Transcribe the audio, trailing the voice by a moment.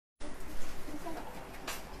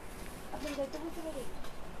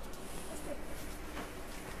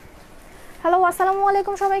Hello, আসসালামু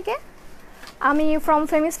আলাইকুম সবাইকে। আমি ফ্রম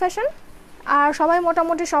ফেমিস ফ্যাশন, আর সবাই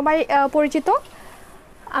মোটামুটি সবাই পরিচিত।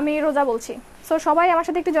 আমি রোজা বলছি। সো সবাই আমার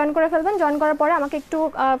সাথে একটু জয়েন করে ফেলবেন। জয়েন করার পরে আমাকে একটু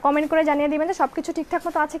কমেন্ট করে জানিয়ে দিবেন যে সব কিছু ঠিকঠাক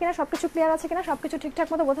মতো আছে কিনা, সব কিছু ক্লিয়ার আছে কিনা, সব কিছু ঠিকঠাক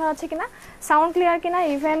মতো বোঝা যাচ্ছে কিনা, সাউন্ড ক্লিয়ার কিনা,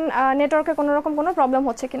 ইভেন নেটওয়ার্কে কোনো রকম কোনো প্রবলেম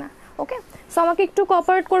হচ্ছে কিনা। ওকে, সো আমাকে একটু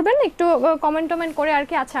কোঅপারেট করবেন, একটু কমেন্ট করে আর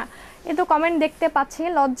কি। আচ্ছা, এই তো কমেন্ট দেখতে পাচ্ছি।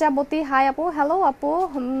 লজ্জাবতী হাই আপু, হ্যালো আপু।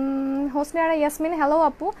 হোসনিয়ারা ইয়াসমিন, হ্যালো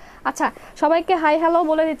আপু। আচ্ছা, সবাইকে হাই হ্যালো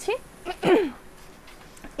বলে দিচ্ছি।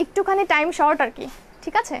 একটুখানি টাইম শর্ট আর কি,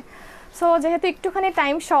 ঠিক আছে। সো যেহেতু একটুখানি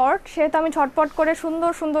টাইম শর্ট, সেহেতু আমি ঝটপট করে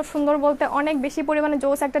সুন্দর সুন্দর সুন্দর বলতে অনেক বেশি পরিমাণে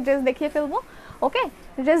জোস একটা ড্রেস দেখিয়ে ফেলবো। ওকে,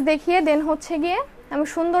 ড্রেস দেখিয়ে দেন হচ্ছে গিয়ে আমি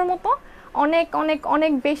সুন্দর মতো অনেক অনেক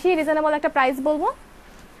অনেক বেশি রিজনেবল একটা প্রাইস বলবো।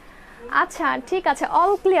 আচ্ছা, ঠিক আছে,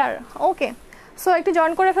 অল ক্লিয়ার। ওকে, সো একটু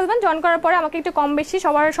জয়েন করে ফেলবেন। জয়েন করার পরে আমাকে একটু কম বেশি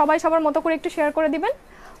সবাই সবার মতো করে একটু শেয়ার করে দিবেন।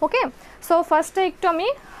 ওকে, সো ফার্স্টে একটু আমি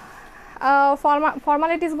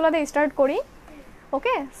ফর্মালিটিসগুলো দিয়ে স্টার্ট করি।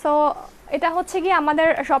 ওকে, সো এটা হচ্ছে গিয়ে আমাদের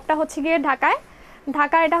শপটা হচ্ছে গিয়ে ঢাকায়।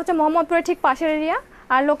 এটা হচ্ছে মোহাম্মদপুরের ঠিক পাশের এরিয়া।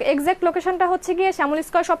 আর এক্সাক্ট লোকেশনটা হচ্ছে গিয়ে শ্যামলী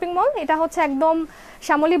স্কয়ার শপিং মল। এটা হচ্ছে একদম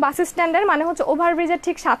শ্যামলী বাস স্ট্যান্ডের, মানে হচ্ছে ওভারব্রিজের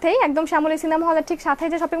ঠিক সাথেই, একদম শ্যামলী সিনেমা হলের ঠিক সাথেই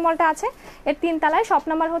যে শপিং মলটা আছে, এর 3 তলায়। শপ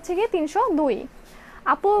নাম্বার হচ্ছে গিয়ে 302।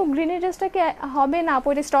 আপু, গ্রিনের ড্রেসটা কি হবে না আপু?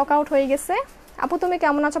 এটা স্টক আউট হয়ে গেছে। আপু, তুমি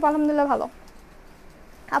কেমন আছো? আলহামদুলিল্লাহ ভালো।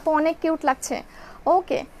 আপু, অনেক কিউট লাগছে।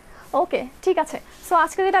 ওকে ওকে, ঠিক আছে। সো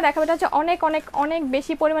আজকে যেটা দেখাবো এটা হচ্ছে অনেক অনেক অনেক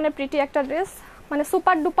বেশি পরিমাণে প্রিটি একটা ড্রেস, মানে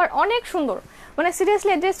সুপার ডুপার অনেক সুন্দর। মানে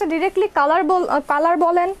সিরিয়াসলি এই ড্রেসটা ডিরেক্টলি কালার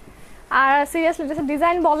বলেন, আর সিরিয়াসলি ড্রেসের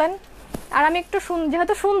ডিজাইন বলেন। আর আমি একটু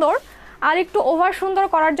যেহেতু সুন্দর আর একটু ওভার সুন্দর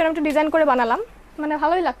করার জন্য একটু ডিজাইন করে বানালাম। মানে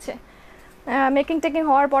ভালোই লাগছে মেকিং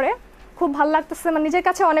হওয়ার পরে, খুব ভালো লাগতেছে। মানে নিজের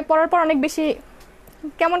কাছে অনেক পরার পর অনেক বেশি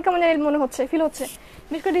কেমন জানি মনে হচ্ছে, ফিল হচ্ছে,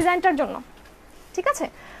 বিশেষ করে ডিজাইনটার জন্য। ঠিক আছে,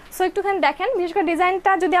 সো একটুখানি দেখেন। বিশেষ করে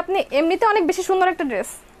ডিজাইনটা যদি আপনি এমনিতে অনেক বেশি সুন্দর একটা ড্রেস,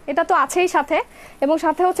 এটা তো আছেই সাথে, এবং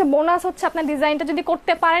সাথে হচ্ছে বোনাস হচ্ছে আপনার ডিজাইনটা যদি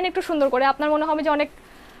করতে পারেন একটু সুন্দর করে, আপনার মনে হবে যে অনেক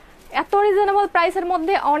এত রিজনেবল প্রাইসের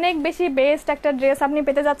মধ্যে অনেক বেশি বেস্ট একটা ড্রেস আপনি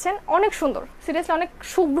পেতে যাচ্ছেন। অনেক সুন্দর, সিরিয়াসলি অনেক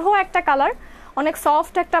শুভ্র একটা কালার, অনেক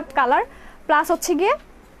সফট একটা কালার, প্লাস হচ্ছে গিয়ে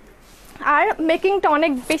আর মেকিংটা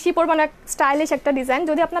অনেক বেশি পরিমাণে স্টাইলিশ একটা ডিজাইন।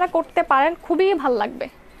 যদি আপনারা করতে পারেন খুবই ভালো লাগবে।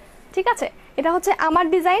 ঠিক আছে, এটা হচ্ছে আমার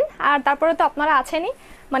ডিজাইন। আর তারপরে তো আপনারা আছেনই,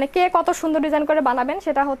 মানে কে কত সুন্দর ডিজাইন করে বানাবেন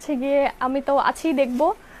সেটা হচ্ছে গিয়ে আমি তো আছি, দেখবো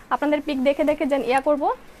আপনাদের পিক দেখে যেন করব।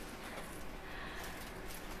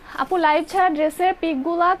 আপু, লাইভ ছাড়া ড্রেসের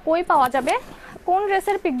পিকগুলা কই পাওয়া যাবে? কোন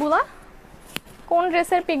ড্রেসের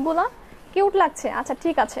পিকগুলা? কিউট লাগছে। আচ্ছা,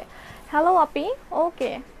 ঠিক আছে, হ্যালো আপি।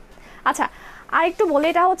 ওকে, আচ্ছা, আর একটু বলি,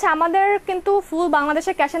 এটা হচ্ছে আমাদের কিন্তু ফুল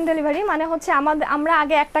বাংলাদেশে ক্যাশ অন ডেলিভারি। মানে হচ্ছে আমরা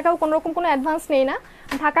আগে 1 টাকাও কোনো রকম কোনো অ্যাডভান্স নেই না।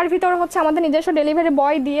 ঢাকার ভিতর হচ্ছে আমাদের নিজস্ব ডেলিভারি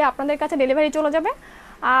বয় দিয়ে আপনাদের কাছে ডেলিভারি চলে যাবে।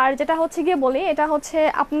 আর যেটা হচ্ছে গিয়ে বলি, এটা হচ্ছে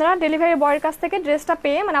আপনারা ডেলিভারি বয়ের কাছ থেকে ড্রেসটা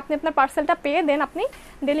পেয়ে, মানে আপনি আপনার পার্সেলটা পেয়ে দেন আপনি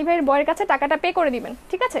ডেলিভারি বয়ের কাছে টাকাটা পে করে দিবেন।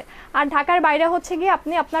 ঠিক আছে, আর ঢাকার বাইরে হচ্ছে গিয়ে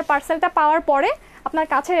আপনি আপনার পার্সেলটা পাওয়ার পরে আপনার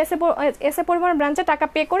কাছে এসে পরিমাণ ব্রাঞ্চে টাকা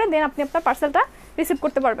পে করে দেন আপনি আপনার পার্সেলটা রিসিভ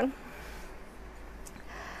করতে পারবেন।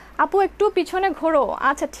 আপু, একটু পিছনে ঘোরো।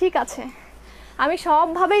 আচ্ছা, ঠিক আছে, আমি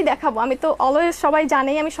সবভাবেই দেখাবো। আমি তো অলওয়েজ, সবাই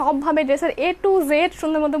জানেই আমি সবভাবে ড্রেসের A to Z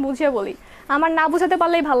সুন্দর মতো বুঝিয়ে বলি। আমার না বুঝাতে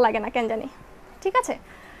পারলেই ভালো লাগে না, কেন জানি। ঠিক আছে,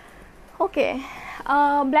 ওকে,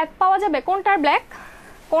 ব্ল্যাক পাওয়া যাবে? কোনটার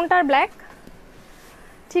ব্ল্যাক?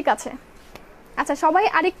 ঠিক আছে, আচ্ছা, সবাই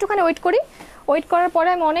আর একটুখানি ওয়েট করার পরে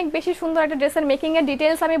আমি অনেক বেশি সুন্দর একটা ড্রেসের মেকিংয়ের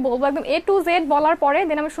ডিটেলস আমি বলবো। একদম A to Z বলার পরে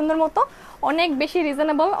দেন আমি সুন্দর মতো অনেক বেশি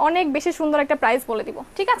রিজনেবল, অনেক বেশি সুন্দর একটা প্রাইস বলে দিব।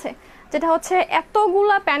 ঠিক আছে, যেটা হচ্ছে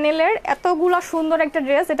এতগুলা প্যানেলের এতগুলা সুন্দর একটা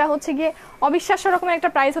ড্রেস, এটা হচ্ছে গিয়ে অবিশ্বাস্য রকমের একটা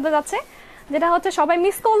প্রাইস হতে যাচ্ছে, যেটা হচ্ছে সবাই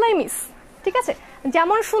মিস করলেই মিস। ঠিক আছে,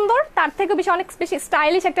 যেমন সুন্দর তার থেকে বেশি অনেক বেশি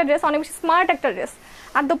স্টাইলিশ একটা ড্রেস, অনেক বেশি স্মার্ট একটা ড্রেস।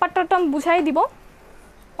 আর দোপাট্টাটা আমি বুঝাই দিব,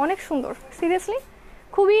 অনেক সুন্দর, সিরিয়াসলি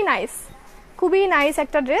খুবই নাইস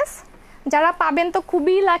একটা ড্রেস। যারা পাবেন তো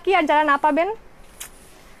খুবই লাকি, আর যারা না পাবেন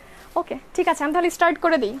ওকে, ঠিক আছে, আমি তাহলে স্টার্ট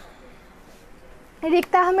করে দিই।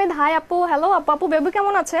 রিক্তা আহমেদ, হাই আপু, হ্যালো আপু। আপু, বাবু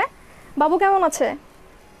কেমন আছে?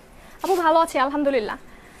 আপু, ভালো আছি আলহামদুলিল্লাহ।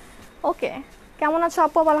 ওকে, কেমন আছো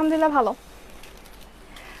আপু? আলহামদুলিল্লাহ ভালো।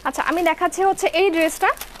 আচ্ছা, আমি দেখাচ্ছি হচ্ছে এই ড্রেসটা।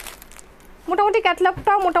 মোটামুটি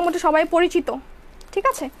ক্যাটলগটাও মোটামুটি সবাই পরিচিত। ঠিক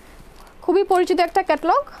আছে, খুবই পরিচিত একটা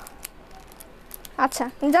ক্যাটলগ। আচ্ছা,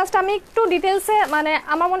 জাস্ট আমি একটু ডিটেলসে, মানে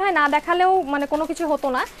আমার মনে হয় না দেখালেও মানে কোনো কিছু হতো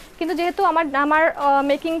না, কিন্তু যেহেতু আমার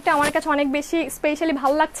মেকিংটা আমার কাছে অনেক বেশি স্পেশালি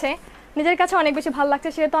ভালো লাগছে, নিজের কাছে অনেক বেশি ভালো লাগছে,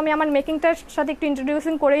 সেহেতু আমি আমার মেকিংটার সাথে একটু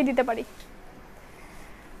ইন্ট্রোডিউসিং করেই দিতে পারি।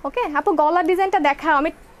 ওকে আপু, গলার ডিজাইনটা দেখাও,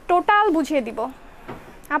 আমি টোটাল বুঝিয়ে দিব।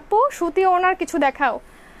 আপু, সুতি ওনার কিছু দেখাও।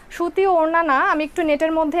 সুতি ওড়না না, আমি একটু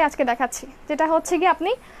নেটের মধ্যে আজকে দেখাচ্ছি, যেটা হচ্ছে গিয়ে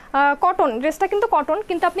আপনি কটন, ড্রেসটা কিন্তু কটন,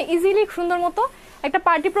 কিন্তু আপনি ইজিলি সুন্দর মতো একটা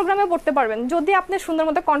পার্টি প্রোগ্রামে পড়তে পারবেন যদি আপনি সুন্দর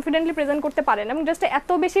মতো কনফিডেন্টলি প্রেজেন্ট করতে পারেন। এবং ড্রেসটা এত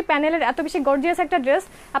বেশি প্যানেলের, এত বেশি গর্জিয়াস একটা ড্রেস,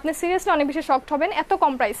 আপনি সিরিয়াসলি অনেক বেশি শকড হবেন এত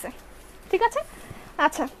কম প্রাইসে। ঠিক আছে,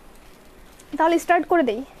 আচ্ছা তাহলে স্টার্ট করে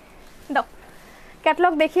দেই। দাও,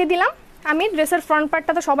 ক্যাটালগ দেখিয়ে দিলাম আমি। ড্রেসের ফ্রন্ট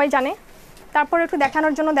পার্টটা তো সবাই জানে, তারপর একটু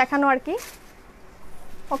দেখানোর জন্য দেখানো আর কি।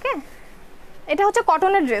 ওকে, এটা হচ্ছে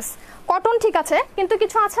কটনের ড্রেস। কটন ঠিক আছে, কিন্তু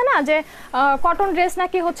কিছু আছে না যে কটন ড্রেস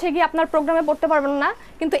নাকি হচ্ছে গিয়ে আপনার প্রোগ্রামে পড়তে পারবেন না,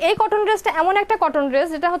 কিন্তু এই কটন ড্রেসটা এমন একটা কটন ড্রেস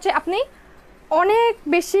যেটা হচ্ছে আপনি অনেক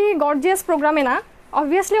বেশি গর্জিয়াস প্রোগ্রামে না,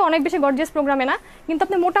 অবভিয়াসলি অনেক বেশি গর্জিয়াস প্রোগ্রামে না, কিন্তু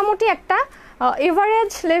আপনি মোটামুটি একটা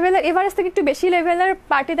এভারেজ লেভেলের, এভারেজ থেকে একটু বেশি লেভেলের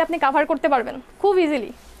পার্টিতে আপনি কাভার করতে পারবেন খুব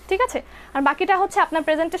ইজিলি। ঠিক আছে, আর বাকিটা হচ্ছে আপনার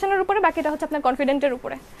প্রেজেন্টেশনের উপরে, বাকিটা হচ্ছে আপনার কনফিডেন্টের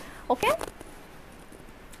উপরে। ওকে,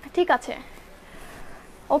 ঠিক আছে।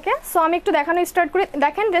 ওকে, সো আমি একটু দেখানো স্টার্ট করি।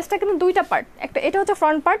 দেখেন ড্রেসটা কিন্তু দুইটা পার্ট, একটা এটা হচ্ছে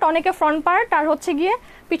ফ্রন্ট পার্ট, অনেকে ফ্রন্ট পার্ট আর হচ্ছে গিয়ে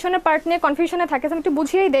পিছনের পার্ট নিয়ে কনফিউশনে থাকে, আমি একটু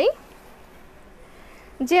বুঝিয়েই দেই।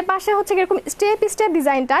 যে পাশে হচ্ছে এরকম স্টেপ স্টেপ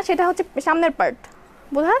ডিজাইনটা, সেটা হচ্ছে সামনের পার্ট,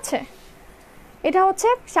 বোঝা যাচ্ছে? এটা হচ্ছে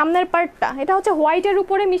সামনের পার্টটা, এটা হচ্ছে হোয়াইটের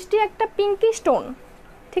উপরে মিষ্টি একটা পিঙ্কি স্টোন।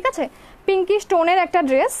 ঠিক আছে, পিঙ্কি স্টোনের একটা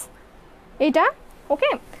ড্রেস এইটা। ওকে,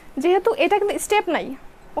 যেহেতু এটা কিন্তু স্টেপ নাই,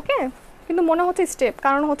 ওকে, কিন্তু মনে হচ্ছে স্টেপ,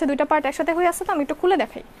 কারণ হচ্ছে দুইটা পার্ট একসাথে হয়ে আসছে। তো আমি একটু খুলে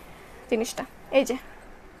দেখাই জিনিসটা। এই যে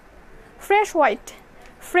ফ্রেশ হোয়াইট,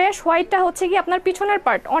 ফ্রেশ হোয়াইটটা হচ্ছে কি আপনার পিছনের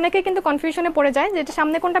পার্ট, অনেকে কিন্তু কনফিউশনে পড়ে যায় যে এটা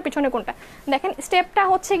সামনে কোনটা পিছনে কোনটা। দেখেন স্টেপটা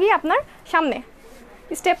হচ্ছে কি আপনার সামনে,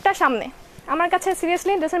 স্টেপটা সামনে। আমার কাছে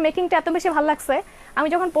সিরিয়াসলি ড্রেসের মেকিংটা এত বেশি ভালো লাগছে, আমি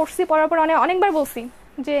যখন পড়ছি পড়ার পর অনেকবার বলছি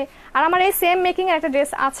যে, আর আমার এই সেম মেকিংয়ের একটা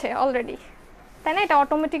ড্রেস আছে অলরেডি, তাই না? এটা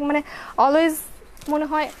অটোমেটিক মানে অলওয়েজ মনে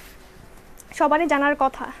হয় সবারই জানার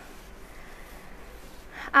কথা।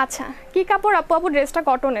 আচ্ছা, কি কাপড় আপু? আপু ড্রেসটা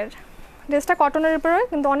কটনের, ড্রেসটা কটনের উপরে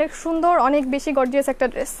কিন্তু অনেক সুন্দর, অনেক বেশি গর্জিয়াস একটা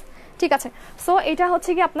ড্রেস। ঠিক আছে, সো এটা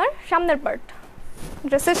হচ্ছে কি আপনার সামনের পার্ট,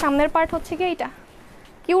 ড্রেসের সামনের পার্ট হচ্ছে কি এইটা।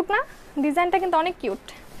 কিউট না? ডিজাইনটা কিন্তু অনেক কিউট,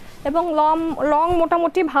 এবং লং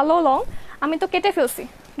মোটামুটি ভালো লং। আমি তো কেটে ফেলছি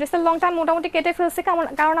ড্রেসের লংটা, আমি মোটামুটি কেটে ফেলছি,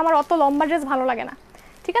 কারণ আমার অত লম্বা ড্রেস ভালো লাগে না।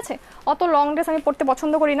 ঠিক আছে, অত লং ড্রেস আমি পরতে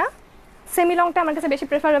পছন্দ করি না, সেমি লংটা আমার কাছে বেশি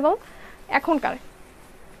প্রেফারেবল এখনকার।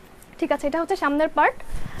 ঠিক আছে, এটা হচ্ছে সামনের পার্ট।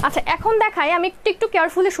 আচ্ছা, এখন দেখাই, আমি একটু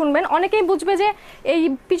কেয়ারফুলি শুনবেন, অনেকেই বুঝবে যে এই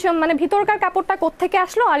পিছন মানে ভিতরকার কাপড়টা কোত্থেকে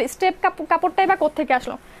আসলো আর স্টেপ কাপড়টাই বা কোত্থেকে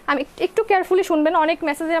আসলো। আমি একটু কেয়ারফুলি শুনবেন, অনেক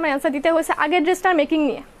মেসেজে আমার অ্যান্সার দিতে হয়েছে আগের ড্রেসটার মেকিং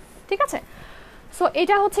নিয়ে। ঠিক আছে, সো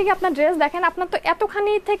এটা হচ্ছে কি আপনার ড্রেস। দেখেন আপনার তো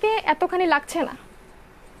এতখানি থেকে এতখানি লাগছে না,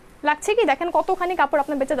 লাগছে কি? দেখেন কতখানি কাপড়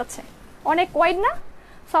আপনার বেঁচে যাচ্ছে, অনেক ওয়াইড না?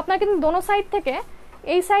 সো আপনার কিন্তু দোনো সাইড থেকে,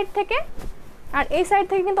 এই সাইড থেকে আর এই সাইড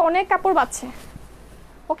থেকে কিন্তু অনেক কাপড় বাঁচছে।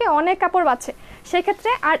 ওকে, অনেক কাপড় বাঁচছে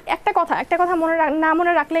সেক্ষেত্রে। আর একটা কথা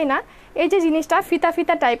মনে রাখলেই না, এই যে জিনিসটা ফিতা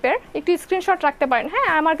ফিতা টাইপের, একটু স্ক্রিনশট রাখতে পারেন। হ্যাঁ,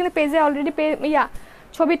 আমার কিন্তু পেজে অলরেডি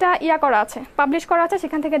ছবিটা করা আছে, পাবলিশ করা আছে,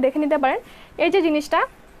 সেখান থেকে দেখে নিতে পারেন। এই যে জিনিসটা,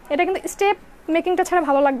 এটা কিন্তু স্টেপ মেকিংটা ছাড়া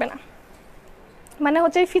ভালো লাগবে না, মানে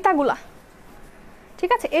হচ্ছে এই ফিতাগুলা।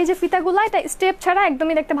 ঠিক আছে, এই যে ফিতাগুলা, এটা স্টেপ ছাড়া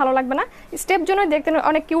একদমই দেখতে ভালো লাগবে না। স্টেপ জন্য দেখতে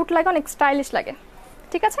অনেক কিউট লাগে, অনেক স্টাইলিশ লাগে।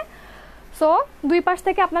 ঠিক আছে, সো দুই পাশ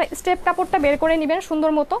থেকে আপনার স্টেপ কাপড়টা বের করে নেবেন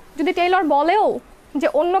সুন্দর মতো। যদি টেইলর বলেও যে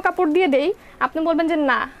অন্য কাপড় দিয়ে দেই, আপনি বলবেন যে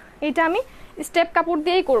না, এটা আমি স্টেপ কাপড়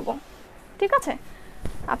দিয়েই করব। ঠিক আছে,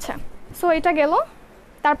 আচ্ছা, সো এটা গেল।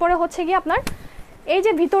 তারপরে হচ্ছে গিয়ে আপনার এই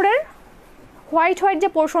যে ভিতরের হোয়াইট যে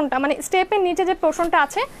পোর্শনটা, মানে স্টেপের নিচে যে পোর্শনটা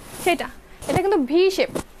আছে সেটা, এটা কিন্তু ভি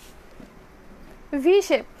শেপ, ভি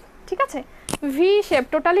শেপ। ঠিক আছে, V shape,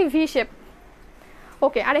 totally V shape.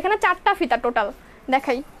 ওকে, আর এখানে 4টা ফিতা টোটাল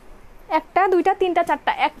দেখাই, 1 2 3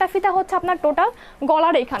 4টা। একটা ফিতা হচ্ছে আপনার টোটাল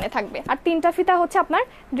গলার এইখানে থাকবে, আর 3টা ফিতা হচ্ছে আপনার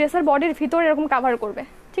ড্রেসের বডির ভিতরে এরকম কাভার করবে।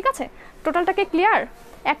 ঠিক আছে, টোটালটাকে ক্লিয়ার?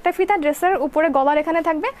 একটা ফিতা ড্রেসের উপরে গলার এখানে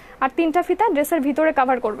থাকবে, আর 3টা ফিতা ড্রেসের ভিতরে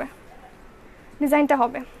কাভার করবে, ডিজাইনটা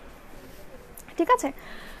হবে। ঠিক আছে,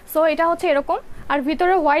 সো এটা হচ্ছে এরকম। আর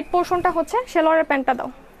ভিতরে হোয়াইট পোর্শনটা হচ্ছে সেলোয়ারের প্যান্টটা। দাও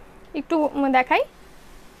একটু দেখাই।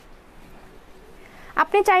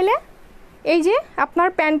 আপনি চাইলে এই যে আপনার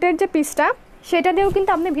প্যান্টের যে পিসটা, সেটা দিয়েও কিন্তু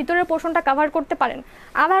আপনি ভিতরের পোর্শনটা কাভার করতে পারেন।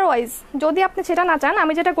 আদারওয়াইজ যদি আপনি সেটা না চান,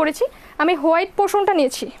 আমি যেটা করেছি, আমি হোয়াইট পোর্শনটা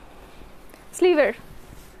নিয়েছি স্লিভের,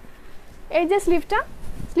 এই যে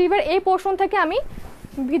স্লিভের এই পোর্শন থেকে আমি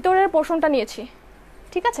ভিতরের পোর্শনটা নিয়েছি।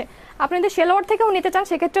 ঠিক আছে, আপনি যদি সেলোয়ার থেকেও নিতে চান,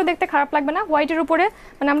 সেক্ষেত্রেও দেখতে খারাপ লাগবে না। হোয়াইটের উপরে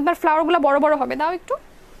মানে আপনার ফ্লাওয়ারগুলো বড় বড় হবে। দাও একটু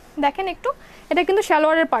দেখেন একটু, এটা কিন্তু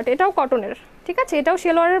সালোয়ারের পার্ট, এটাও কটনের। ঠিক আছে, এটাও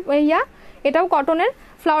সালোয়ারের এটাও কটনের,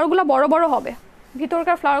 ফ্লাওয়ারগুলো বড় বড় হবে,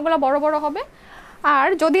 ভিতরকার ফ্লাওয়ারগুলো বড় বড় হবে। আর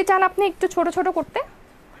যদি চান আপনি একটু ছোট ছোট করতে,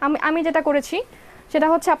 আমি যেটা করেছি সেটা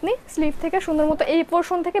হচ্ছে আপনি স্লিভ থেকে সুন্দর মতো এই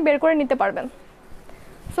পোর্শন থেকে বের করে নিতে পারবেন।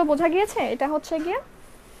 সো বোঝা গিয়েছে? এটা হচ্ছে গিয়ে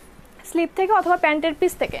স্লিভ থেকে অথবা প্যান্টের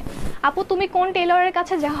পিস থেকে। আপু তুমি কোন টেলরের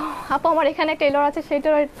কাছে যাও? আপু আমার এখানে টেলর আছে, সেই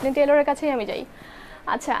টেলরের কাছেই আমি যাই।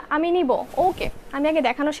 আচ্ছা আমি নিব, ওকে আমি আগে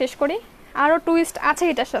দেখানো শেষ করি। আরও টুইস্ট আছে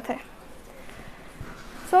এটার সাথে।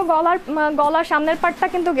 সো গলার সামনের পার্টটা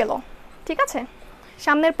কিন্তু গেল, ঠিক আছে,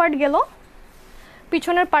 সামনের পার্ট গেল।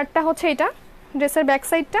 পিছনের পার্টটা হচ্ছে এটা, ড্রেসের ব্যাক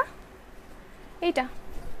সাইডটা এইটা।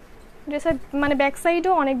 ড্রেসের মানে ব্যাক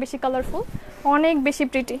সাইডও অনেক বেশি কালারফুল, অনেক বেশি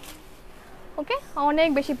প্রিটি, ওকে অনেক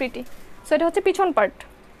বেশি প্রিটি। সো এটা হচ্ছে পিছন পার্ট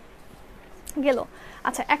গেল।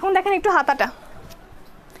 আচ্ছা এখন দেখেন একটু হাতাটা,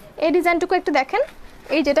 এই ডিজাইনটুকু একটু দেখেন।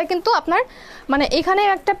 এই যেটা কিন্তু আপনার মানে এখানে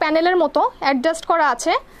একটা প্যানেলের মতো অ্যাডজাস্ট করা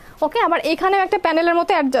আছে, ওকে, আবার এইখানেও একটা প্যানেলের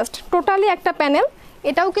মতো অ্যাডজাস্ট, টোটালি একটা প্যানেল।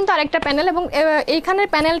 এটাও কিন্তু আরেকটা প্যানেল, এবং এইখানের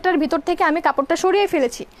প্যানেলটার ভিতর থেকে আমি কাপড়টা সরিয়ে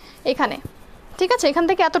ফেলেছি এখানে, ঠিক আছে। এখান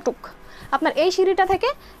থেকে এতটুক আপনার এই সিঁড়িটা থেকে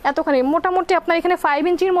এতখানি, মোটামুটি আপনার এখানে 5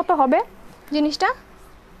 ইঞ্চির মতো হবে জিনিসটা,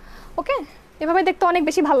 ওকে। এভাবে দেখতে অনেক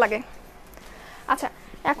বেশি ভাল লাগে। আচ্ছা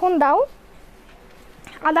এখন দাও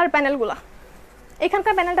আদার প্যানেলগুলা,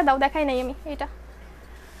 এখানকার প্যানেলটা দাও, দেখাই নাই আমি এটা,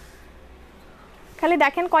 খালি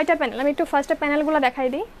দেখেন কয়টা প্যানেল। আমি একটু ফার্স্টে প্যানেলগুলো দেখাই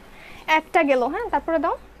দিই। একটা গেল, হ্যাঁ, তারপরে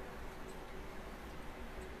দাও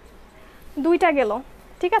দুইটা গেল,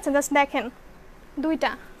 ঠিক আছে, জাস্ট দেখেন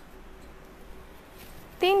দুইটা,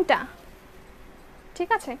 তিনটা, ঠিক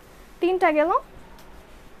আছে, তিনটা গেল,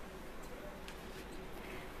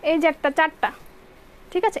 এই যে একটা চারটা,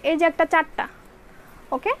 ঠিক আছে, এই যে একটা চারটা,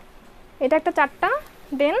 ওকে, এটা একটা চারটা,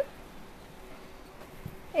 দেন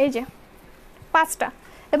এই যে পাঁচটা,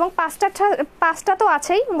 এবং পাঁচটা তো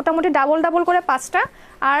আছেই, মোটামুটি ডাবল ডাবল করে পাঁচটা,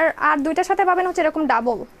 আর দুইটার সাথে পাবেন হচ্ছে এরকম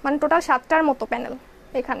ডাবল, মানে টোটাল 7টার মতো প্যানেল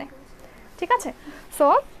এখানে, ঠিক আছে। সো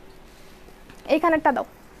এইখানেরটা দাও,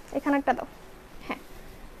 এখানেরটা দাও, হ্যাঁ।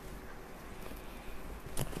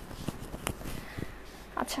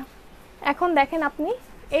 আচ্ছা এখন দেখেন আপনি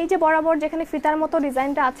এই যে বরাবর যেখানে ফিতার মতো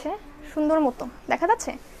ডিজাইনটা আছে সুন্দর মতো দেখা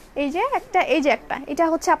যাচ্ছে, এই যে একটা, এই যে একটা, এটা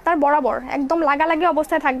হচ্ছে আপনার বরাবর একদম লাগালাগি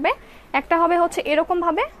অবস্থায় থাকবে। একটা হবে হচ্ছে এরকম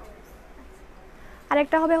ভাবে, আর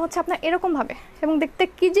একটা হবে হচ্ছে আপনার এরকম ভাবে, এবং দেখতে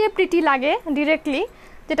কি যে প্রিটি লাগে ডিরেক্টলি,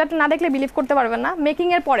 যেটা না দেখলে বিলিভ করতে পারবেন না। মেকিং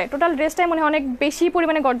এর পরে টোটাল ড্রেসটাই মনে হয় অনেক বেশি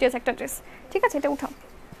পরিমাণে গর্জিয়াস একটা ড্রেস, ঠিক আছে। এটা উঠাও।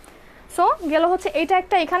 সো গেল হচ্ছে এইটা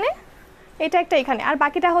একটা এখানে, এটা একটা এখানে, আর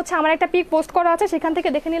বাকিটা হচ্ছে আমার একটা পিক পোস্ট করা আছে, সেখান থেকে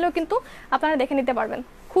দেখে নিলেও কিন্তু আপনারা দেখে নিতে পারবেন।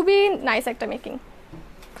 খুবই নাইস একটা মেকিং।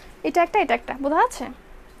 এটা একটা, এটা একটা, বোঝা যাচ্ছে?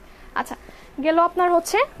 আচ্ছা গেল আপনার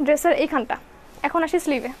হচ্ছে ড্রেসের এইখানটা। এখন আসি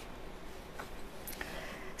স্লিভে।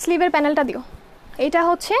 স্লিভের প্যানেলটা দিও, এইটা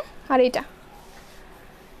হচ্ছে, আর এইটা,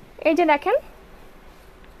 এই যে দেখেন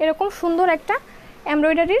এরকম সুন্দর একটা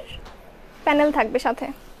এমব্রয়ডারির প্যানেল থাকবে সাথে,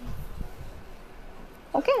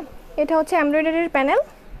 ওকে। এটা হচ্ছে এমব্রয়ডারির প্যানেল,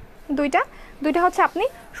 দুইটা হচ্ছে আপনি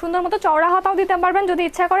সুন্দর মতো চওড়া হাতাও দিতে পারবেন যদি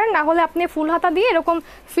ইচ্ছা করেন, না হলে আপনি ফুল হাতা দিয়ে এরকম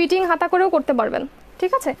ফিটিং হাতা করেও করতে পারবেন,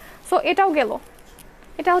 ঠিক আছে। সো এটাও গেল।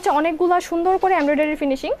 এটা হচ্ছে অনেকগুলা সুন্দর করে এমব্রয়ডারি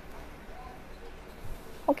ফিনিশিং,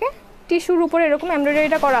 ওকে, টিস্যুর উপরে এরকম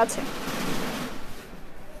এমব্রয়ডারিটা করা আছে,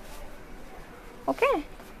 ওকে।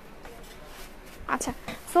 আচ্ছা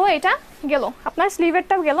সো এটা গেল, আপনার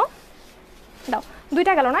স্লিভেরটাও গেল, দাও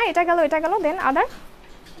দুইটা গেল না, এটা গেল, এটা গেল, দেন আদার।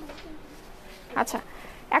 আচ্ছা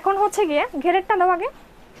এখন হচ্ছে গিয়ে ঘেরেরটা দাও আগে।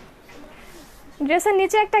 ড্রেসের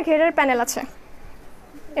নিচে একটা ঘেরের প্যানেল আছে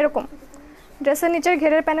এরকম, ড্রেসের নিচের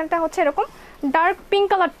ঘেরের প্যানেলটা হচ্ছে এরকম ডার্ক পিঙ্ক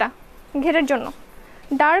কালারটা ঘেরের জন্য,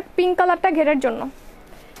 ডার্ক পিঙ্ক কালারটা ঘেরের জন্য।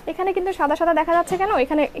 এখানে কিন্তু সাদা সাদা দেখা যাচ্ছে কেন,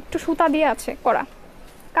 এখানে একটু সুতা দিয়ে আছে করা,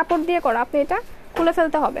 কাপড় দিয়ে করা, আপনি এটা খুলে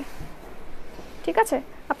ফেলতে হবে, ঠিক আছে।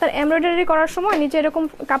 আপনার এমব্রয়ডারি করার সময় নিচে এরকম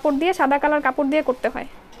কাপড় দিয়ে, সাদা কালার কাপড় দিয়ে করতে হয়।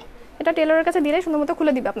 এটা টেলরের কাছে দিলে সুন্দর মতো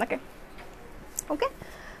খুলে দিবে আপনাকে, ওকে।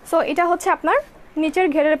 সো এটা হচ্ছে আপনার নিচের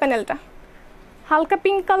ঘেরের প্যানেলটা, হালকা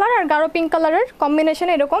পিঙ্ক কালার আর গাঢ় পিঙ্ক কালারের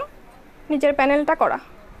কম্বিনেশনে এরকম নিচের প্যানেলটা করা।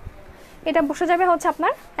 এটা বসে যাবে হচ্ছে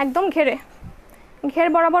আপনার একদম ঘের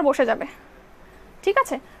বরাবর বসে যাবে, ঠিক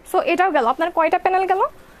আছে। সো এটাও গেল। আপনার কয়টা প্যানেল গেল?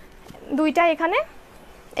 দুইটা এখানে,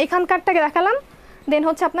 এখানকারটাকে দেখালাম, দেন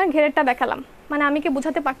হচ্ছে আপনার ঘেরেরটা দেখালাম। মানে আমি কি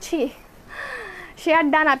বোঝাতে পারছি? শেয়ার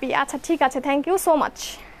ডান আপি, আচ্ছা ঠিক আছে, thank you so much,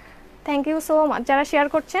 thank you so much. যারা শেয়ার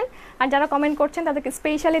করছেন আর যারা কমেন্ট করছেন তাদেরকে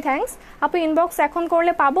স্পেশালি থ্যাঙ্কস। আপু ইনবক্স এখন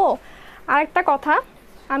করলে পাবো? আরেকটা কথা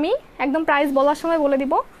আমি একদম প্রাইস বলার সময় বলে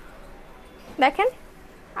দিব, দেখেন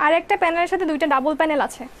আরেকটা প্যানেলের সাথে দুইটা ডাবল প্যানেল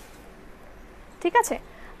আছে, ঠিক আছে,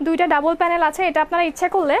 দুইটা ডাবল প্যানেল আছে। এটা আপনারা ইচ্ছা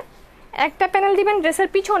করলে একটা প্যানেল দিবেন ড্রেসের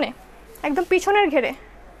পিছনে, একদম পিছনের ঘেরে,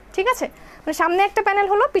 ঠিক আছে, মানে সামনে একটা প্যানেল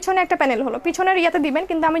হলো, পিছনে একটা প্যানেল হলো, পিছনের ইয়াতে দিবেন।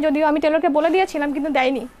 কিন্তু আমি টেলরকে বলে দিয়েছিলাম কিন্তু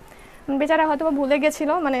দেয়নি, বেচারা হয়তো বা ভুলে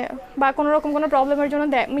গেছিলো, মানে বা কোনো রকম কোনো প্রবলেমের জন্য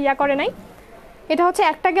ইয়া করে নাই। এটা হচ্ছে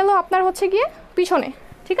একটা গেল আপনার হচ্ছে গিয়ে পিছনে,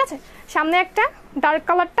 ঠিক আছে, সামনে একটা ডার্ক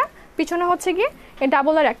কালারটা, পিছনে হচ্ছে গিয়ে এই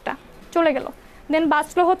ডাবলের একটা চলে গেল। দেন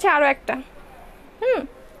বাস্টলো হচ্ছে আরও একটা।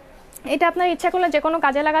 এটা আপনার ইচ্ছা করলে যে কোনো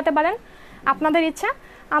কাজে লাগাতে পারেন, আপনাদের ইচ্ছা।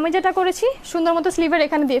 আমি যেটা করেছি সুন্দর মতো স্লিভের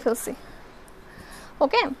এখানে দিয়ে ফেলছি।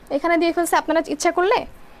 ওকে, এখানে দিয়ে ফেলছি। আপনারা ইচ্ছা করলে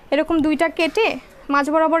এরকম দুইটা কেটে মাঝ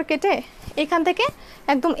বরাবর কেটে এখান থেকে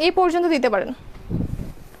একদম এই পর্যন্ত দিতে পারেন,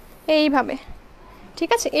 এইভাবে। ঠিক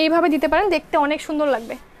আছে, এইভাবে দিতে পারেন, দেখতে অনেক সুন্দর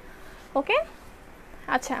লাগবে। ওকে,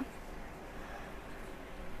 আচ্ছা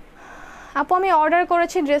আপু আমি অর্ডার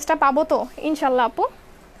করেছি, ড্রেসটা পাবো তো? ইনশাল্লাহ আপু,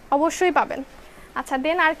 অবশ্যই পাবেন। আচ্ছা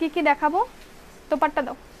দেন আর কি কি দেখাবো? দোপাট্টা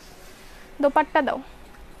দাও, দোপাট্টা দাও।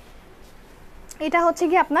 এটা হচ্ছে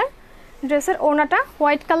কি আপনার ড্রেসের ওড়নাটা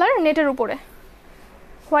হোয়াইট কালার নেটের উপরে,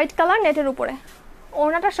 হোয়াইট কালার নেটের উপরে।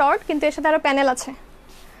 ওড়নাটা শর্ট, কিন্তু এর সাথে আরও প্যানেল আছে।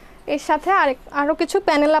 এর সাথে আরও কিছু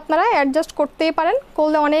প্যানেল আপনারা অ্যাডজাস্ট করতেই পারেন,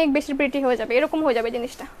 করলে অনেক বেশি প্রিটি হয়ে যাবে। এরকম হয়ে যাবে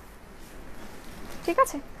জিনিসটা, ঠিক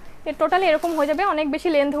আছে? এর টোটালি এরকম হয়ে যাবে, অনেক বেশি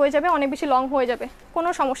লেন্থ হয়ে যাবে, অনেক বেশি লং হয়ে যাবে, কোনো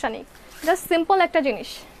সমস্যা নেই। জাস্ট সিম্পল একটা জিনিস।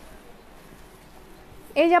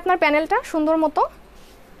 এই যে আপনার প্যানেলটা সুন্দর মতো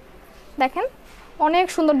দেখেন, অনেক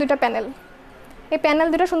সুন্দর দুইটা প্যানেল। এই প্যানেল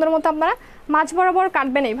দুটো সুন্দর মতো আপনারা মাঝ বরাবর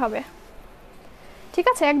কাটবেন এইভাবে, ঠিক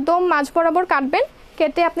আছে? একদম মাঝ বরাবর কাটবেন,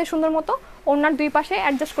 কেটে আপনি সুন্দর মতো ওড়নার দুই পাশে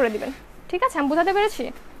অ্যাডজাস্ট করে দিবেন, ঠিক আছে? আমি বোঝাতে পেরেছি?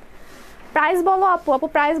 প্রাইস বলো আপু? আপু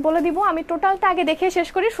প্রাইস বলে দিব। আমি টোটালটা আগে দেখে শেষ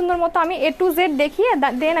করি সুন্দর মতো, আমি A to Z দেখিয়ে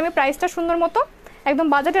দেন আমি প্রাইসটা সুন্দর মতো একদম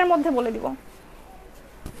বাজেটের মধ্যে বলে দিব।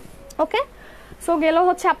 ওকে, সো গেল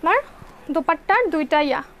হচ্ছে আপনার দোপাট্টার দুইটা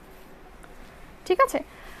ঠিক আছে?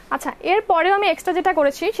 আচ্ছা, এরপরেও আমি এক্সট্রা যেটা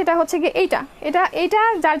করেছি সেটা হচ্ছে কি এইটা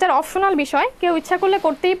যার যার অপশনাল বিষয়। কেউ ইচ্ছা করলে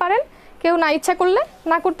করতেই পারেন, কেউ না ইচ্ছা করলে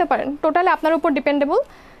না করতে পারেন, টোটালি আপনার উপর ডিপেন্ডেবল।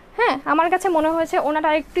 হ্যাঁ, আমার কাছে মনে হয়েছে ওনাটা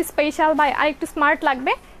আরেকটু স্পেশাল বা আরেকটু স্মার্ট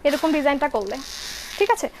লাগবে এরকম ডিজাইনটা করলে, ঠিক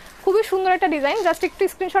আছে? খুবই সুন্দর একটা ডিজাইন, জাস্ট একটু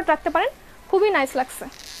স্ক্রিনশট রাখতে পারেন, খুবই নাইস লাগছে।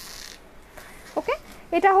 ওকে,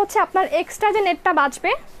 এটা হচ্ছে আপনার এক্সট্রা যে নেটটা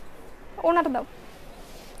বাঁচবে, ওনাটা দাও।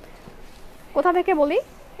 কোথা থেকে বলি,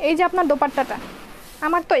 এই যে আপনার দোপাট্টাটা,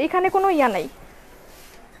 আমার তো এখানে কোনো নাই,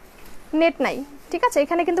 নেট নাই, ঠিক আছে?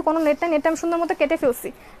 এখানে কিন্তু কোনো নেট নাই, নেটটা আমি সুন্দর মতো কেটে ফেলছি,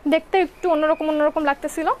 দেখতে একটু অন্যরকম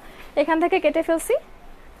লাগতেছিল, এখান থেকে কেটে ফেলছি।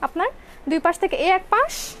 আপনার দুই পাশ থেকে এক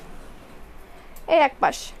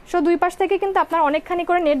পাশ সো দুই পাশ থেকে কিন্তু আপনার অনেকখানি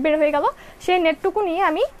করে নেট বের হয়ে গেল। সেই নেটটুকু নিয়ে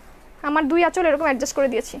আমি আমার দুই আঁচল এরকম অ্যাডজাস্ট করে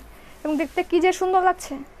দিয়েছি, এবং দেখতে কি যে সুন্দর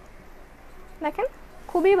লাগছে দেখেন,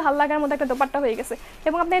 খুবই ভালো লাগার মতো একটা দোপাট্টা হয়ে গেছে।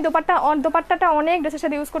 এবং আপনি এই দোপাট্টাটা অনেক ড্রেসের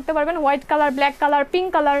সাথে ইউজ করতে পারবেন, white colour, black colour, pink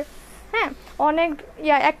colour, হ্যাঁ অনেক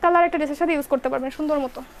এক কালার একটা ড্রেসের সাথে ইউজ করতে পারবেন সুন্দর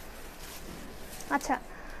মতো। আচ্ছা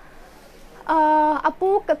আপু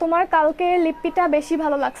তোমার কালকে লিপিটা বেশি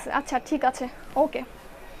ভালো লাগছে। আচ্ছা ঠিক আছে, ওকে।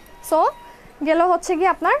 সো গেল হচ্ছে কি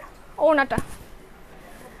আপনার ওড়নাটা।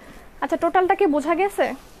 আচ্ছা টোটালটা কি বোঝা গেছে?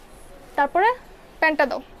 তারপরে প্যান্টটা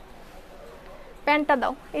দাও, প্যান্টটা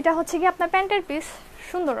দাও। এটা হচ্ছে কি আপনার প্যান্টের পিস,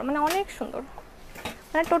 সুন্দর, মানে অনেক সুন্দর,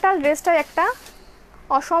 মানে টোটাল ড্রেসটা একটা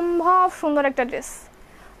অসম্ভব সুন্দর একটা ড্রেস,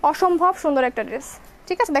 অসম্ভব সুন্দর একটা ড্রেস,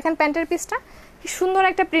 ঠিক আছে? দেখেন প্যান্টের পিসটা কি সুন্দর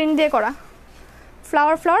একটা প্রিন্ট দিয়ে করা,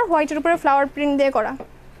 ফ্লাওয়ার হোয়াইটের উপরে ফ্লাওয়ার প্রিন্ট দিয়ে করা,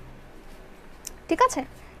 ঠিক আছে?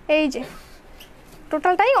 এই যে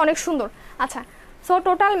টোটালটাই অনেক সুন্দর। আচ্ছা, সো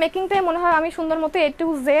টোটাল মেকিংটাই মনে হয় আমি সুন্দর মতো A to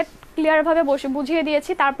Z ক্লিয়ারভাবে বুঝিয়ে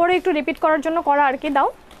দিয়েছি, তারপরে একটু রিপিট করার জন্য করা আর কি। দাও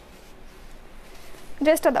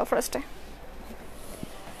ড্রেসটা দাও ফার্স্টে।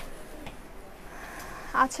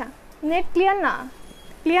 আচ্ছা নেট ক্লিয়ার না,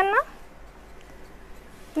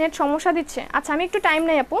 নেট সমস্যা দিচ্ছে। আচ্ছা আমি একটু টাইম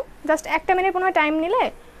নেই আপু, জাস্ট একটা মিনিট মনে হয় টাইম নিলে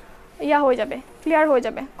হয়ে যাবে, ক্লিয়ার হয়ে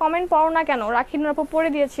যাবে। কমেন্ট পড়ো না কেন? রাখিনুর আপু পড়ে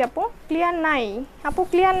দিয়েছি আপু, ক্লিয়ার নাই আপু,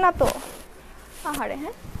 ক্লিয়ার না তো? আহারে,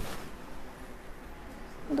 হ্যাঁ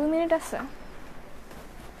 2 মিনিট আছে,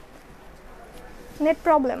 নেট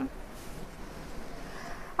প্রবলেম।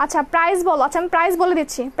 আচ্ছা প্রাইস বলো। আচ্ছা আমি প্রাইস বলে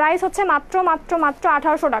দিচ্ছি, প্রাইস হচ্ছে মাত্র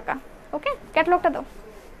 1800 টাকা। ওকে, ক্যাটালগটা দাও,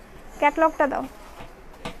 ক্যাটালগটা দাও।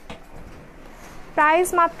 প্রাইস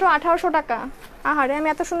মাত্র 1800 টাকা। আহারে, আমি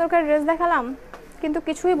এত সুন্দর করে ড্রেস দেখালাম কিন্তু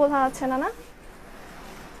কিছুই বোঝা যাচ্ছে না, না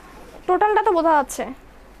টোটালটা তো বোঝা যাচ্ছে।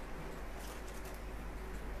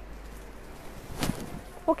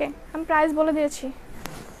 ওকে, আমি প্রাইস বলে দিয়েছি।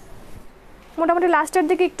 মোটামুটি লাস্টের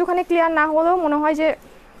দিকে একটুখানি ক্লিয়ার না হলেও মনে হয় যে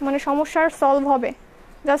মানে সমস্যার সলভ হবে,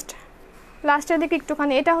 জাস্ট লাস্টের দিকে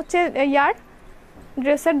একটুখানি। এটা হচ্ছে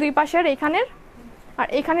ড্রেসের দুই পাশের এইখানের, আর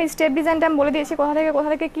এইখানে স্টেপ ডিজাইনটা আমি বলে দিয়েছি কোথা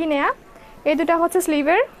থেকে কি নেয়া। এই দুটা হচ্ছে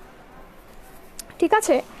স্লিভের, ঠিক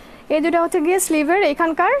আছে? এই দুটা হচ্ছে গিয়ে স্লিভের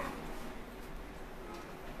এইখানকার।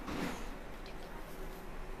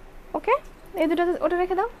 ওকে, এই দুটো ওটা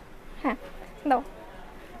রেখে দাও, হ্যাঁ দাও।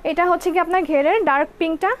 এটা হচ্ছে কি আপনার ঘেরের ডার্ক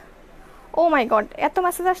পিঙ্কটা। ও মাই গড, এত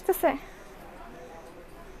মেসেজ আসতেছে।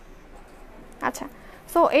 আচ্ছা,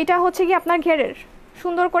 সো এইটা হচ্ছে কি আপনার ঘেরের,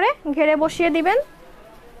 সুন্দর করে ঘেরে বসিয়ে দিবেন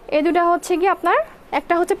এই দুটা হচ্ছে গিয়ে আপনার,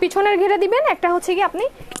 একটা হচ্ছে পিছনের ঘেরে দিবেন, একটা হচ্ছে গিয়ে আপনি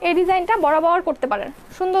এই ডিজাইনটা বরাবর করতে পারেন,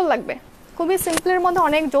 সুন্দর লাগবে। খুবই সিম্পলের মধ্যে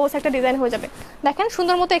অনেক জোস একটা ডিজাইন হয়ে যাবে। দেখেন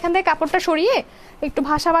সুন্দর মতো এখান থেকে কাপড়টা সরিয়ে একটু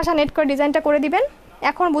ভাষা ভাষা নেট করে ডিজাইনটা করে দিবেন,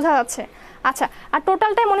 এখন বোঝা যাচ্ছে। আচ্ছা, আর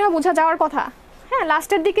টোটালটাই মনে হয় বোঝা যাওয়ার কথা। হ্যাঁ,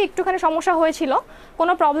 লাস্টের দিকে একটুখানি সমস্যা হয়েছিল,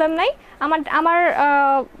 কোনো প্রবলেম নাই। আমার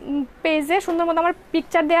পেজে সুন্দর মতো আমার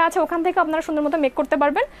পিকচার দেওয়া আছে, ওখান থেকে আপনারা সুন্দর মতো মেক করতে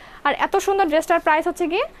পারবেন। আর এত সুন্দর ড্রেসটার প্রাইস হচ্ছে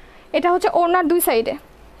গিয়ে, এটা হচ্ছে ওড়নার 2 সাইডে,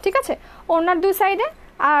 ঠিক আছে, ওড়নার 2 সাইডে,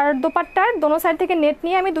 আর দোপাট্টার দোনো সাইড থেকে নেট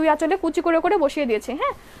নিয়ে আমি 2 আঁচলে কুচি করে করে বসিয়ে দিয়েছি।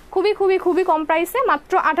 হ্যাঁ, খুবই খুবই খুবই কম প্রাইসে,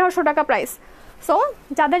 মাত্র 1800 টাকা প্রাইস। সো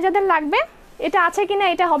যাদের যাদের লাগবে, এটা আছে কিনা,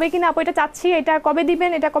 এটা হবে কিনা আপু, এটা চাচ্ছি, এটা কবে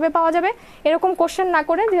দিবেন, এটা কবে পাওয়া যাবে, এরকম কোশ্চেন না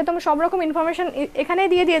করে, যেহেতু আমি সব রকম ইনফরমেশন এখানেই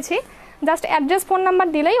দিয়ে দিয়েছি, জাস্ট অ্যাড্রেস ফোন নাম্বার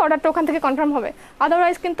দিলেই অর্ডারটা ওখান থেকে কনফার্ম হবে।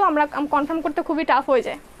 আদারওয়াইজ কিন্তু আমরা কনফার্ম করতে খুবই টাফ হয়ে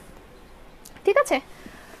যায়, ঠিক আছে।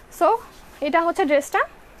 সো এটা হচ্ছে ড্রেসটা,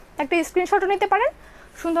 একটা স্ক্রিনশটও নিতে পারেন,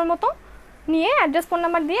 সুন্দর মতো নিয়ে অ্যাড্রেস ফোন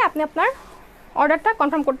নাম্বার দিয়ে আপনি আপনার অর্ডারটা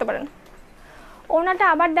কনফার্ম করতে পারেন। ওড়নাটা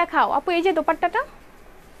আবার দেখাও আপু, এই যে দোপাট্টাটা,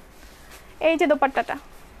 এই যে দোপাট্টাটা,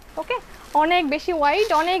 ওকে, অনেক বেশি ওয়াইড,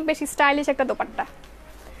 অনেক বেশি স্টাইলিশ একটা দোপাট্টা।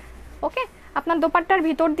 ওকে, আপনার দোপাট্টার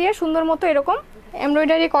ভিতর দিয়ে সুন্দর মতো এরকম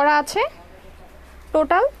এমব্রয়ডারি করা আছে।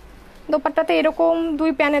 টোটাল দোপাট্টাতে এরকম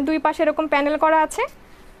দুই পাশে এরকম প্যানেল করা আছে,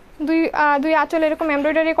 দুই আঁচলে এরকম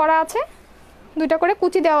এমব্রয়ডারি করা আছে, 2টা করে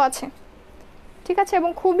কুচি দেওয়া আছে, ঠিক আছে, এবং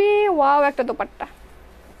খুবই ওয়াও একটা দোপাট্টা।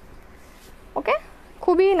 ওকে,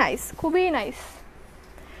 খুবই নাইস, খুবই নাইস।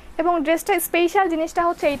 এবং ড্রেসটা স্পেশাল জিনিসটা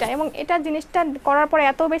হচ্ছে এইটা, এবং এটা জিনিসটা করার পরে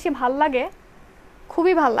এত বেশি ভাল লাগে,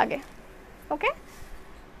 খুবই ভাল লাগে। ওকে,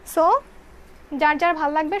 সো যার যার ভাল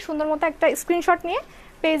লাগবে সুন্দর মতো একটা স্ক্রিনশট নিয়ে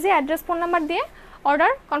পেজে অ্যাড্রেস ফোন নাম্বার দিয়ে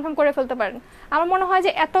অর্ডার কনফার্ম করে ফেলতে পারেন। আমার মনে হয়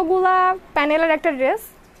যে এতগুলা প্যানেলের একটা ড্রেস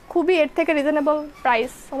খুবই এর থেকে রিজনেবল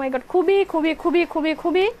প্রাইস, ও মাই গড, খুবই খুবই খুবই খুবই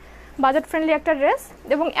খুবই বাজেট ফ্রেন্ডলি একটা ড্রেস,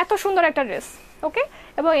 এবং এত সুন্দর একটা ড্রেস। ওকে,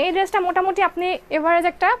 এবং এই ড্রেসটা মোটামুটি আপনি এভারেজ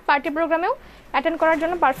একটা পার্টি প্রোগ্রামেও অ্যাটেন্ড করার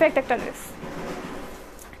জন্য পারফেক্ট একটা ড্রেস,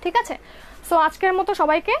 ঠিক আছে। সো আজকের মতো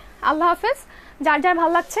সবাইকে আল্লাহ হাফেজ। যার যার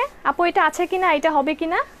ভালো লাগছে আপু, এটা আছে কিনা, এটা হবে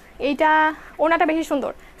কিনা, এইটা ওনাটা বেশি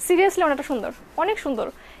সুন্দর, সিরিয়াসলি ওনাটা সুন্দর, অনেক সুন্দর,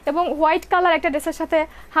 এবং হোয়াইট কালার একটা ড্রেসের সাথে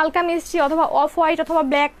হালকা মিষ্টি অথবা অফ হোয়াইট অথবা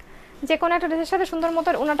ব্ল্যাক, যে কোনো একটা ড্রেসের সাথে সুন্দর মতো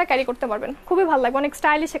ওনাটা ক্যারি করতে পারবেন, খুবই ভালো লাগবে, অনেক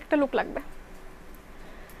স্টাইলিশ একটা লুক লাগবে,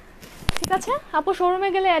 ঠিক আছে। আপু শোরুমে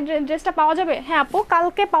গেলে ড্রেসটা পাওয়া যাবে? হ্যাঁ আপু,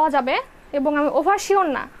 কালকে পাওয়া যাবে, এবং আমি ওভার শিওর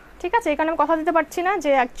না, ঠিক আছে, এই কারণে আমি কথা দিতে পারছি না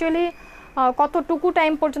যে অ্যাকচুয়ালি কতটুকু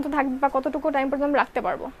টাইম পর্যন্ত থাকবে বা কতটুকু টাইম পর্যন্ত রাখতে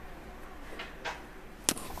পারবো।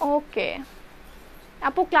 ওকে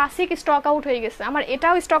আপু, ক্লাসিক স্টক আউট হয়ে গেছে, আমার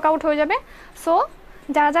এটাও স্টক আউট হয়ে যাবে। সো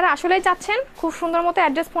যারা যারা আসলেই চাচ্ছেন, খুব সুন্দর মতো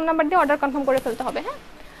অ্যাড্রেস ফোন নাম্বার দিয়ে অর্ডার কনফার্ম করে ফেলতে হবে। হ্যাঁ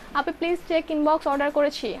আপু, প্লিজ চেক ইনবক্স, অর্ডার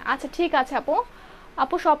করেছি। আচ্ছা ঠিক আছে আপু।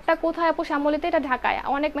 আপু শপটা কোথায়? আপু শ্যামলীতে, এটা ঢাকায়।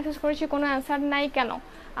 অনেক মেসেজ করেছি, কোনো অ্যান্সার নাই কেন?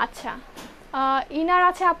 আচ্ছা, ইনার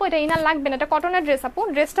আছে আপু, এটা ইনার লাগবে না, এটা কটনের ড্রেস আপু,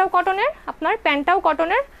 ড্রেসটাও কটনের, আপনার প্যান্টটাও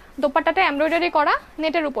কটনের, দোপাট্টাটা এমব্রয়ডারি করা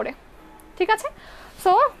নেটের উপরে, ঠিক আছে।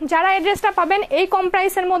 সো যারা এই ড্রেসটা পাবেন এই কম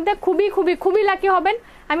প্রাইসের মধ্যে, খুবই খুবই খুবই লাকি হবেন।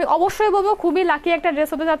 আমি অবশ্যই বলবো খুবই লাকি একটা ড্রেস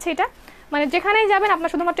হতে যাচ্ছে এটা, মানে যেখানেই যাবেন আপনার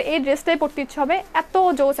শুধুমাত্র এই ড্রেসটাই পরতে ইচ্ছে হবে, এত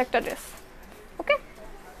জোস একটা ড্রেস। ওকে,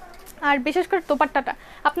 আর বিশেষ করে দোপাট্টাটা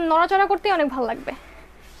আপনার নড়াচড়া করতেই অনেক ভালো লাগবে,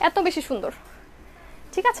 এত বেশি সুন্দর,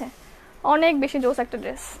 ঠিক আছে, অনেক বেশি জোস একটা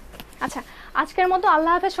ড্রেস। আচ্ছা, আজকের মতো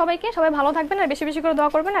আল্লাহ হাফেজ সবাইকে, সবাই ভালো থাকবেন, আর বেশি বেশি করে দোয়া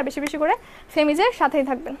করবেন, আর বেশি বেশি করে ফেমিজের সাথেই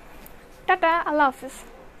থাকবেন। টাটা, আল্লাহ হাফেজ।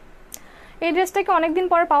 এই ড্রেসটাকে অনেকদিন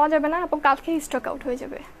পরে পাওয়া যাবে না আপু, কালকে স্টক আউট হয়ে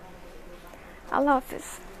যাবে। আল্লাহ হাফেজ।